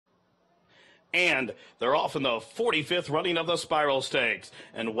And they're off in the 45th running of the Spiral Stakes.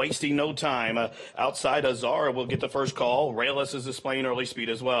 And wasting no time, outside Azar will get the first call. Rayless is displaying early speed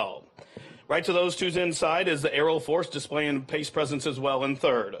as well. Right to those two's inside is the Aero Force displaying pace presence as well in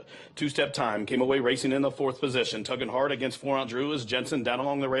third. Two-step time came away racing in the fourth position. Tugging hard against 4 Drew is Jensen down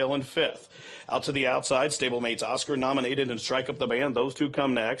along the rail in fifth. Out to the outside, stablemates Oscar nominated and Strike Up the Band. Those two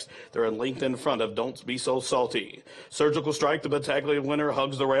come next. They're linked in front of Don't Be So Salty. Surgical Strike, the Battaglia winner,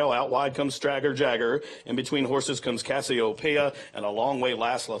 hugs the rail. Out wide comes Stragger Jagger. In between horses comes Cassiopeia, and a long way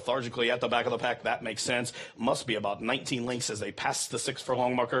last lethargically at the back of the pack. That makes sense. Must be about 19 lengths as they pass the 6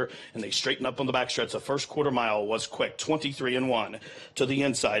 furlong marker, and they straighten up on the backstretch. The first quarter mile was quick, 23-1. To the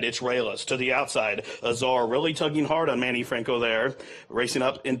inside, it's Rayless. To the outside, Azar really tugging hard on Manny Franco there. Racing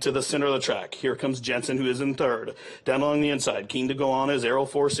up into the center of the track. Here comes Jensen, who is in third. Down along the inside, keen to go on is Aero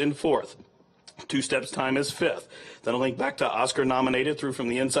Force in fourth. 2 steps time is fifth. Then a link back to Oscar nominated through from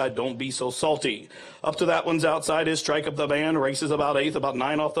the inside, Don't Be So Salty. Up to that one's outside is Strike Up the Band. Races about 8th, about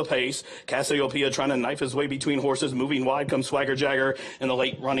 9 off the pace. Cassiopeia trying to knife his way between horses. Moving wide comes Swagger Jagger. And the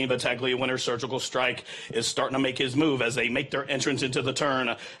late running Battaglia winner, Surgical Strike, is starting to make his move as they make their entrance into the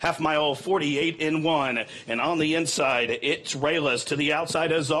turn. Half mile, 48-1. And on the inside, it's Rayless. To the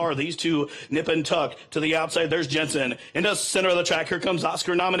outside, Azar. These two nip and tuck. To the outside, there's Jensen. In the center of the track, here comes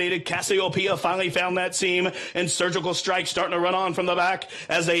Oscar nominated. Cassiopeia finally found that seam. And Surgical Strike starting to run on from the back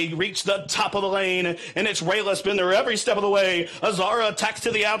as they reach the top of the lane. And it's Rayless been there every step of the way. Azara attacks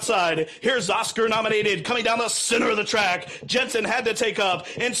to the outside. Here's Oscar nominated coming down the center of the track. Jensen had to take up,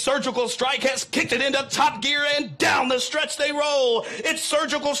 and Surgical Strike has kicked it into top gear, and down the stretch they roll. It's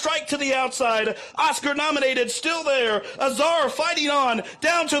Surgical Strike to the outside. Oscar nominated still there. Azar fighting on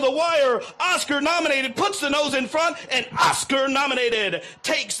down to the wire. Oscar nominated puts the nose in front, and Oscar nominated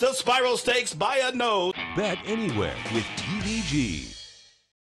takes the Spiral Stakes by a nose. Bet anywhere with UDG.